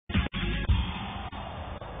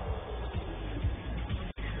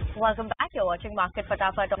Welcome back. You're watching Market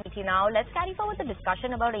Fatafat on ET Now. Let's carry forward the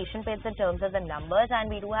discussion about Asian Paints in terms of the numbers. And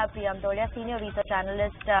we do have Preeyam Tolia, Senior Research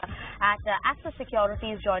Analyst at Axis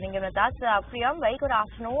Securities, joining in with us. Preeyam, very good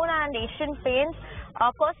afternoon. And Asian Paints,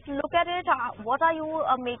 first look at it. What are you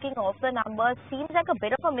making of the numbers? Seems like a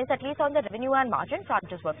bit of a miss, at least on the revenue and margin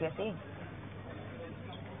front, is what we're seeing.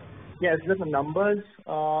 Yes, the numbers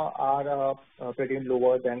are pretty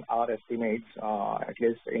lower than our estimates, at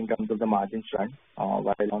least in terms of the margin front,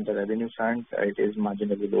 while on the revenue front, it is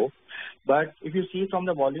marginally low. But if you see from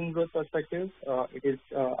the volume growth perspective, it is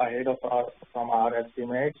ahead of from our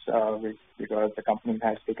estimates, because the company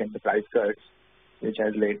has taken the price cuts, which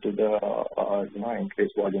has led to the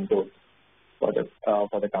increased volume growth for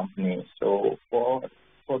the company. So for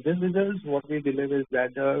this results, what we believe is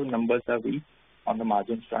that the numbers are weak on the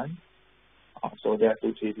margin front. So there are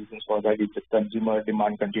 2-3 reasons for that. If the consumer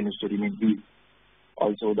demand continues to remain weak,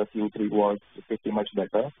 also the Q3 was pretty much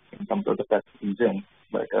better in terms of the festive season,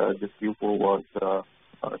 but this Q4 was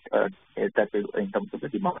tepid in terms of the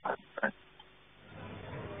demand front.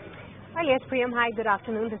 Yes, Preeyam, hi, good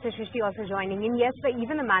afternoon. This is Shrishti also joining in. Yes, but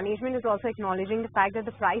even the management is also acknowledging the fact that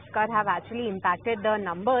the price cut have actually impacted the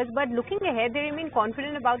numbers. But looking ahead, they remain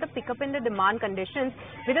confident about the pickup in the demand conditions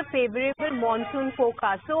with a favorable monsoon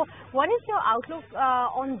forecast. So what is your outlook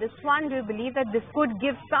on this one? Do you believe that this could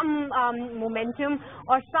give some momentum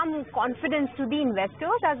or some confidence to the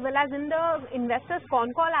investors, as well as in the investors'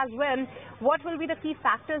 con call as well? What will be the key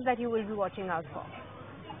factors that you will be watching out for?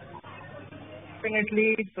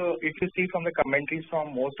 Definitely. So if you see from the commentaries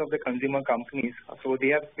from most of the consumer companies, so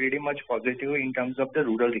they are pretty much positive in terms of the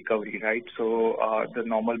rural recovery, right? So the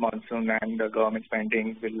normal monsoon and the government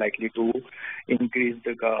spending will likely to increase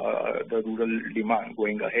the rural demand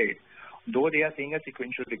going ahead, though they are seeing a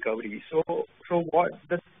sequential recovery. So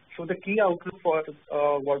the key outlook for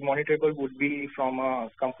what monitorable would be from a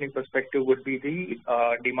company perspective would be the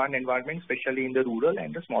demand environment, especially in the rural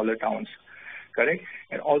and the smaller towns. Correct.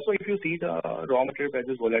 And also, if you see the raw material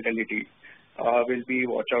prices volatility, will be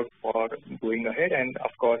watch out for going ahead. And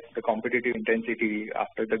of course, the competitive intensity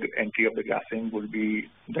after the entry of the glassine will be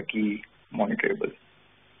the key monitorable.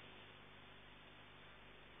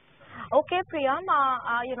 Okay, Preeyam,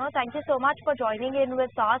 thank you so much for joining in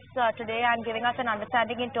with us today and giving us an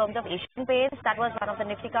understanding in terms of Asian Paints. That was one of the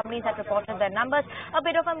nifty companies that reported their numbers. A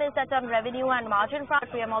bit of a miss at revenue and margin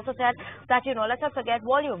front. Preeyam also said that, let's not forget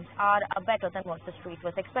volumes are better than what the street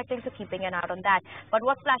was expecting, so keeping an eye on that. But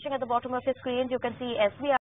what's flashing at the bottom of your screens, you can see SBI